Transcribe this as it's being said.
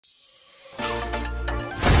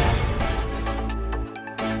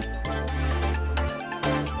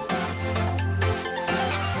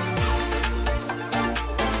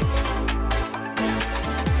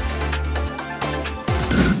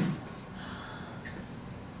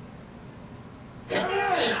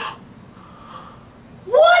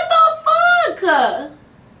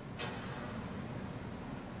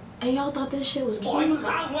And y'all thought this shit was cute. ต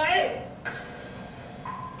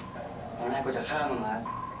อนแรกกูจะฆ่ามึงแล้ว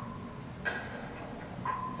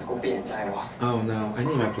แต่กูเปลี่ยนใจว่ะ Oh no, I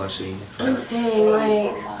need my plushie. I'm saying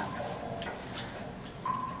like.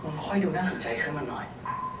 มึงค่อยดูน่าสนใจขึ้นมาหน่อย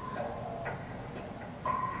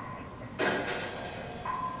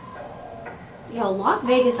Yo, lock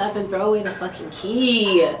Vegas up and throw away the fucking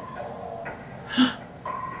key.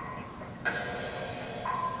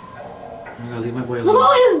 Oh my god, leave my boy alone. Look at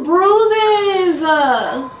all his bruises.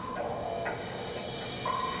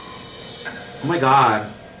 Oh my god.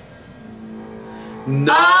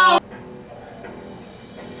 No.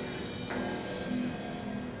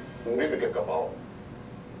 มึงรีบไปเก็บกระเป๋า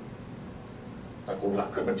แต่กูหลัก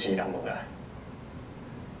ขึ้นบัญชีดำหมดเลย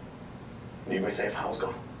หนีไปเซฟเฮาส์ก่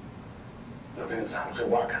อนแล้วเรื่องสามค่อย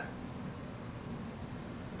ว่ากัน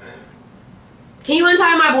Can you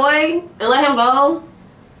untie my boy and let him go?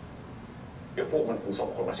 เดี๋ยวพวกมันคงส่ง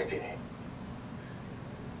คนมาเช็คที่นี่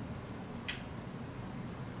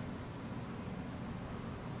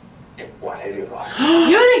เก็บกวาดให้เรียบร้อย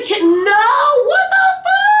You're the kid. No, what the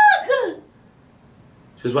fuck?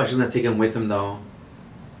 She was watching that take him with him though.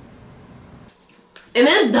 And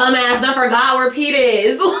this dumbass done forgot where Pete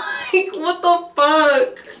is. Like, what the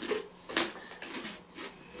fuck?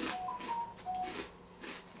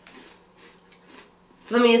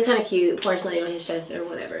 I mean, it's kind of cute, porcelain on his chest or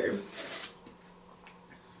whatever.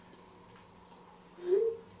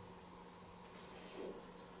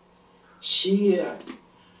 Shit.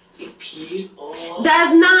 Pete. Oh.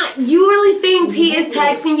 That's not. You really think Pete is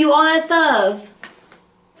texting you all that stuff?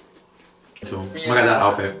 Too. Look at that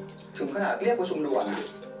outfit. ถึงขนาดเรียกประชุมด่วนนะ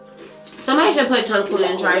Somebody should put Chungpoon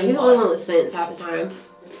in charge. He's the only one with sense half the time.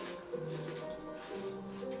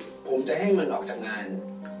 ผมจะให้มันออกจากงาน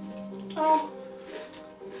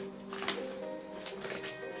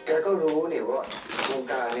แกก็รู้นี่ว่าวง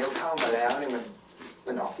การนี้เข้ามาแล้วนี่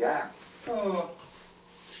มันออกยาก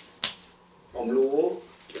ผมรู้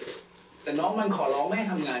แต่น้องมันขอร้องไม่ให้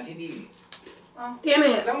ทำงานที่นี่ Damn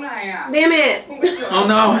it. แล้วไงอ่ะ Damn it. Oh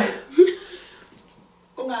no.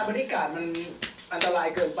 ก็งานบริการมันอันตราย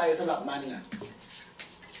เกินไปสำหรับมันอ่ะ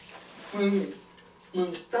มึง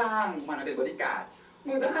จ้างมันเป็นบริการ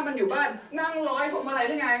มึงจะให้มันอยู่บ้านนั่งร้อยผมอะไรไ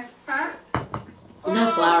ด้ไงฮะ Not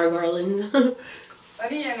flower garlands. แล้ว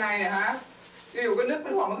นี่ยังไงเนี่ยฮะอยู่ๆก็นึกเป็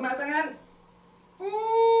นห่วงมันขึ้นมาซะงั้น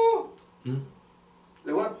ห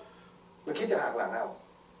รือว่ามันคิดจะหักหลังเรา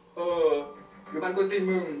หรือมันกวนตีน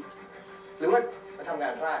มึงหรือว่ามันทำงา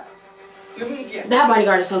นพลาดหรือมึงเกลียด That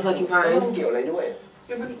bodyguard is so fucking มึง fine. เกี่ยวอะไรด้วย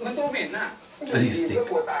มันตัวเหม็นน่ะก็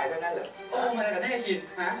กลัวตายซะงั้นเหรอมันอะไรกันแน่คิด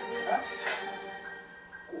ฮะ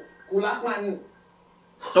กูรักมัน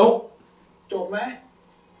Oh. จบไหม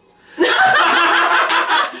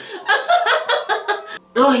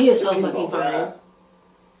Oh, he is so fucking fine.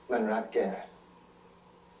 มันรักแก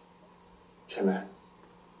ใช่ไหม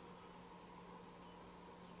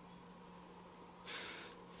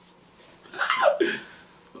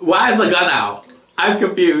Why is the gun out? I'm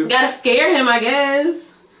confused. Gotta scare him, I guess.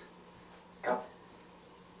 ครับ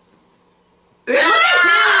Look at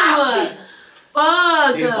him!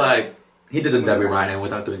 Fuck. He's like, he did the Debbie Ryan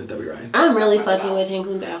without doing the Debbie Ryan. I'm really fucking with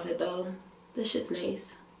Hankun's outfit though. This shit's nice.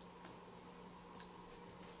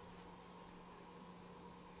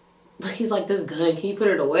 He's like, this gun, can you put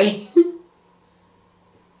it away?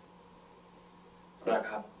 รัก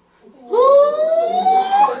ครับ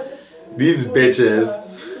These bitches.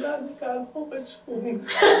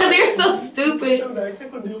 They're so stupid.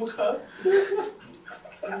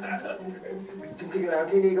 จริงๆแล้ว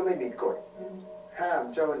ที่นี่ก็ไม่มีกฎห้าม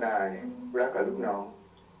เจ้านายรักกับลูกน้อง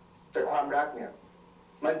แต่ความรักเนี่ย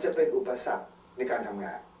มันจะเป็นอุปสรรคในการทำง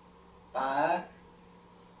านป้า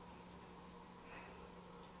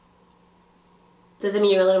Does it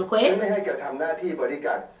mean you're gonna let him ฉัน quit? ไม่ให้แกทำหน้าที่บริก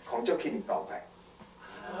ารของเจ้าคินอีกต่อไป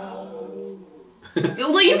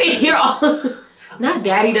Well, you can hear all. Not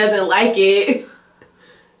daddy doesn't like it.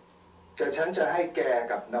 แต่ฉันจะให้แก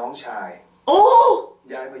กับน้องชาย Oh!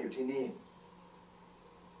 ย้ายมาอยู่ที่นี่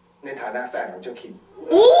ในฐานะแฟนของเจ้าคิน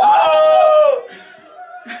Ooh! Oh!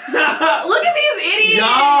 Look at these idiots!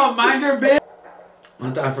 Y'all, mind your bitch.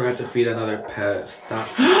 I forgot to feed another pet. Stop.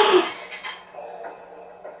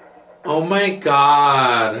 Oh my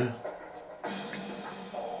god.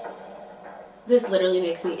 This literally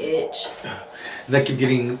makes me itch. And I keep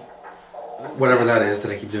getting whatever that is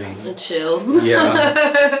that I keep doing. A chill.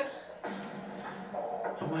 Yeah.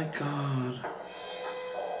 Oh my god.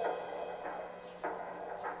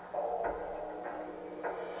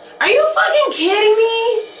 Are you fucking kidding me?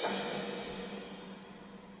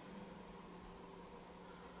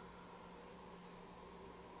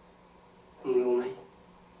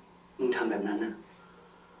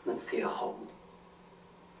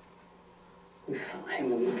 ให้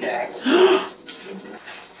มึงแดก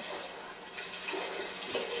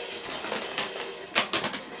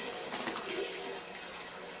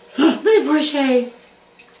Look at Porsche.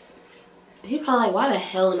 He probably like, why the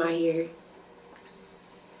hell am I here?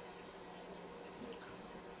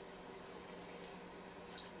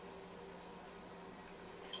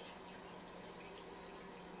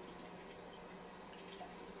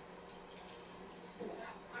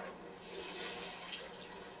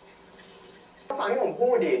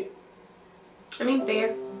 I mean, fair.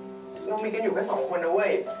 เรามีกันอยู่แค่2 คนนะเว้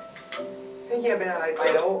ยถ้าเฮียเป็นอะไรไป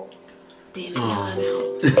แล้ว Damn it, now I'm out.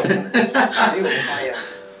 ที่ผมไปอ่ะ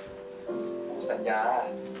กูสัญญา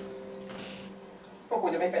ว่ากู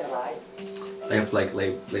จะไม่เป็นอะไร I have to like lay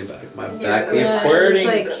back. My back is Yeah, hurting.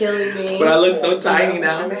 it's like killing me. But I look so tiny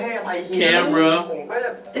now. ไม่ให้อภัยเฮีย Camera. ผมก็จะ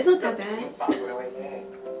It's not that bad. ฝากกูเอาไว้แน่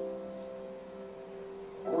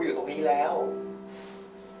กูอยู่ตรงนี้แล้ว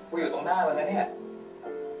กูอยู่ตรงหน้ามันแล้วเนี่ย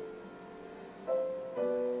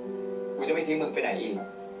กูจะไม่ทิ้งมึงไปไหนอีก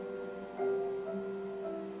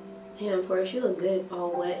Damn, Porsche, you look good, all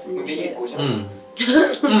wet มึง and มีอีก shit. กูใช่ไหม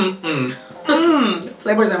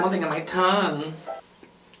Flavors are melting on my tongue.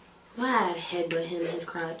 Why I'd headbutt him in his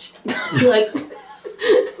crotch? Like,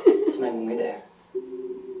 ทำไมมึงไม่แดก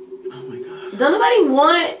Oh my god. don't nobody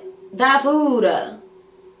want that food.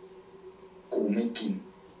 กูไม่กิน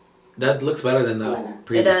That looks better than the It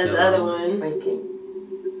previous does the other one. one. ไม่กิน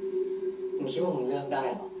มึงคิดว่ามึงเลือกได้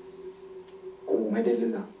เหรอกูไม่ได้เลื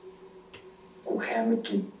อกกูแค่ไม่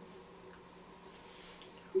กิน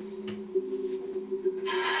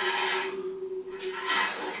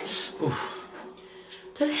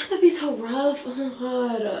Does it have to be so rough? Oh my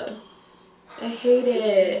god. I hate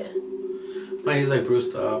it. Why he's like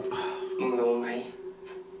bruised up. มึงรู้ไหม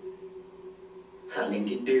สัตว์เลี้ยง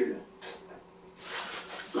ที่ดื้อ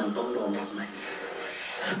มันต้องโดนแบบไหน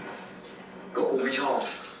ก็กูไม่ชอบ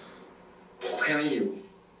กูแค่ไม่หิว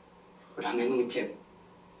กูทำให้มึงเจ็บ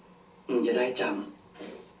มึงจะได้จำ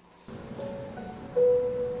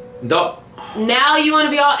Now you want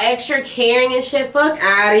to be all extra caring and shit? Fuck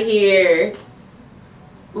out of here.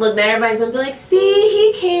 Look, now everybody's gonna be like, see, he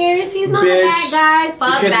cares. He's not a bad guy.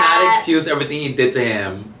 Fuck you cannot that. excuse everything he did to him.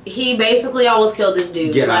 He basically almost killed this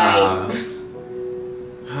dude. Yeah. Like,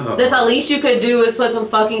 that's the least you could do is put some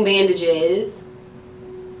fucking bandages.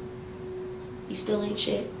 You still ain't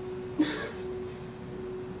shit.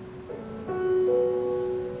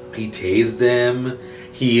 He tased them.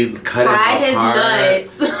 He cut Fried him his apart.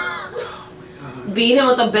 nuts. Beat him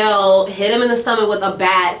with a belt. Hit him in the stomach with a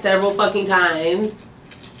bat several fucking times.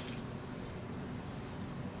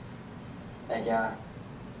 แต่ยา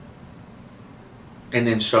And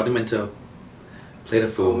then shoved him into a plate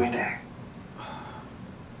of กูไม่ food. แดก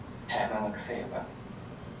แถมมันอักเสบอ่ะ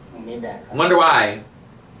มึงนี่แดกซะ Wonder why.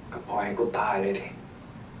 ก็ปล่อยให้กูตายเลยดิ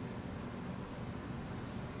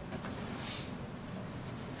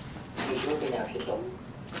มึงคิดว่าเป็นยาพิษหรอ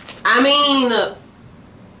I mean,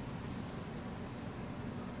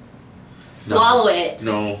 swallow it.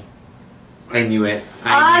 No. I knew it.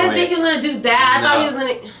 I didn't think he was gonna do that. I thought he was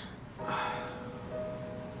gonna.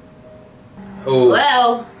 Oh. Well.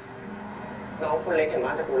 น้องคนเล็กเห็นม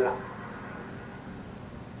าจากกูหลับ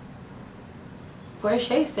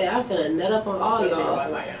Porsche said, I'm finna nut up on all จริง y'all. ว่าอ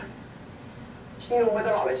ะไรอ่ะพี่รู้มาต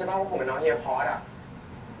ลอดเลยใช่ป่ะว่าผมเป็นน้องเฮียพอสอ่ะ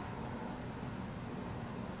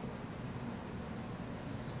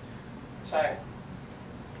ใช่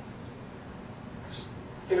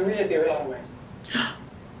พี่รู้พี่จะตีไว้รอทำไม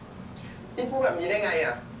พี่พูดแบบนี้ได้ไง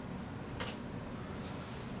อ่ะ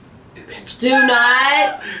Do not.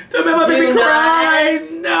 Don't make my Do baby not cry.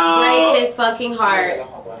 break No. his fucking heart.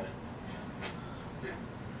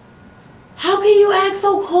 How can you act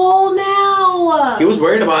so cold now? He was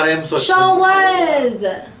worried about him, so. Show was.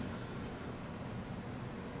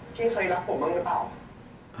 พี่เคยรักผมบ้างหรือเปล่า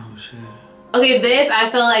Oh shit. Okay, this, I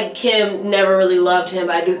feel like Kim never really loved him,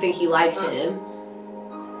 but I do think he liked him.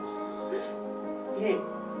 พี่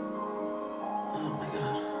Oh my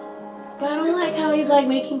god. But I don't like how he's like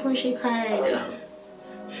making Porsche cry right now.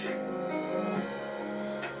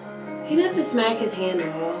 He didn't have to smack his hand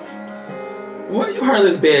off. What, you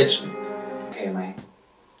heartless bitch? โอเคไหม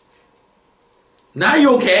Now you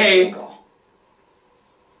okay?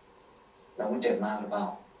 แล้วมึงเจ็บมากหรือเปล่า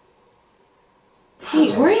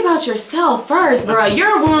Pete, worry about yourself first, bro.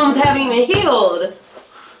 Your wounds haven't even healed.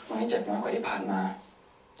 มึงให้เจ็บน้อยกว่าที่ผ่านมา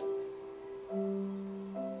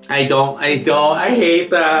I hate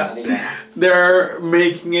that they're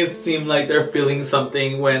making it seem like they're feeling something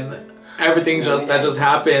when everything that just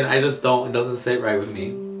happened. I just don't, it doesn't sit right with me.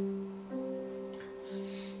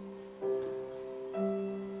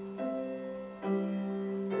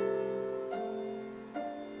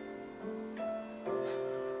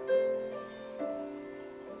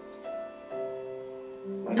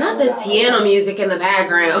 Not this piano music in the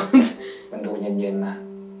background. มันดูเย็นๆนะ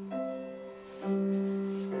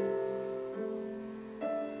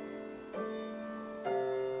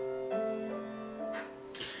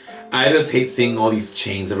I just hate seeing all these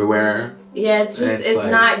chains everywhere. Yeah, it's just it's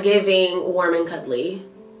like, not giving warm and cuddly.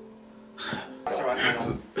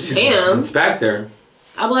 Damn. It's back there.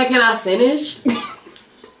 I'm like, can I finish?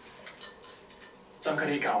 จำค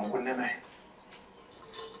ดีเก่าของคุณได้ไหม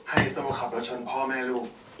ไฮโซขับรถชนพ่อแม่ลูก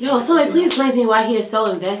Yo, somebody please explain to me why he is so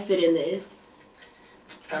invested in this.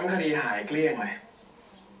 แฟ้มคดีหายเกลี้ยงเลย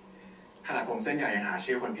ขนาดผมเส้นใหญ่ยังหา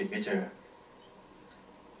ชื่อคนผิดไม่เจอ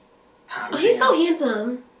ถาม Oh, he's so handsome.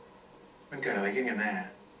 มันเกิดอะไรขึ้นกันแน่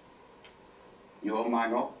โยมมา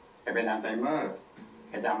นพแกเป็นอัลไซเมอร์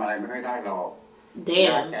แกจำอะไรไม่ค่อยได้หรอก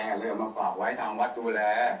Damn. แกเรือมาฝากไว้ทางวัดดูแล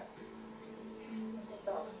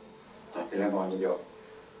จากที่แล้วบอลโยม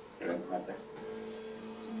เรื่องมาจาก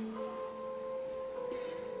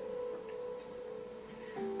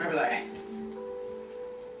ไม่เป็นไร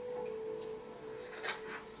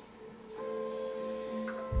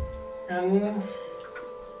งั้น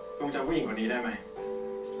ลุงจำผู้หญิงคนนี้ได้ไหม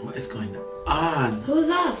What is going on? Who's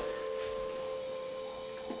that?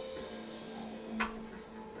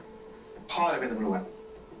 พ่อเลยเป็นตำรวจ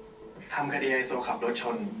ทำคดีไฮโซขับรถช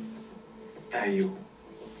นแต่อยู่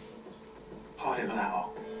พ่อเลยก็ลาออก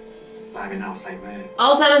กลายเป็นอัลไซเมอร์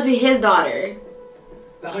Oh, so that must be his daughter.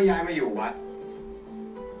 แล้วก็ย้ายมาอยู่วัด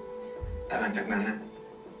แต่หลังจากนั้นนะ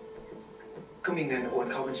ก็มีเงินโอน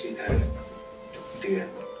เข้าบัญชีเธอทุกเดือน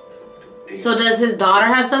So does his daughter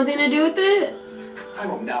have something to do with it? ให้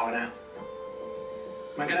ผมเดานะ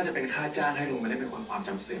มันก็น่าจะเป็นค่าจ้างให้ลุงมาเล่นเป็นคนความจ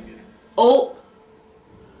ำเสื่อมอยู่ Oh.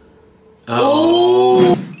 Oh.